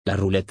La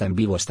ruleta en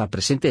vivo está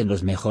presente en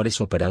los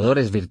mejores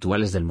operadores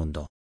virtuales del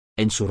mundo.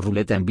 En su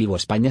ruleta en vivo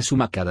España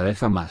suma cada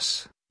vez a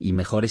más y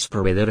mejores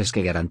proveedores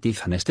que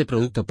garantizan este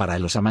producto para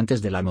los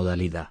amantes de la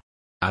modalidad.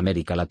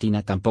 América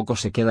Latina tampoco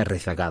se queda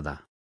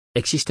rezagada.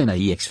 Existen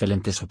ahí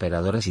excelentes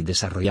operadores y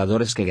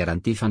desarrolladores que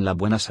garantizan la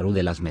buena salud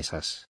de las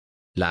mesas.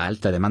 La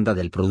alta demanda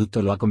del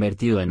producto lo ha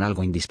convertido en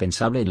algo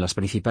indispensable en las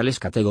principales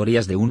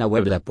categorías de una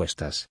web de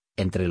apuestas,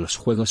 entre los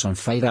juegos on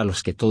fire a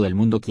los que todo el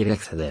mundo quiere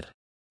acceder.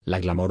 La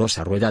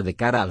glamorosa rueda de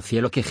cara al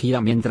cielo que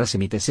gira mientras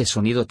emite ese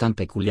sonido tan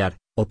peculiar,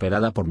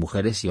 operada por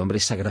mujeres y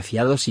hombres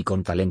agraciados y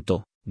con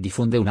talento,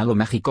 difunde un halo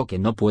mágico que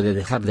no puede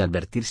dejar de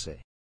advertirse.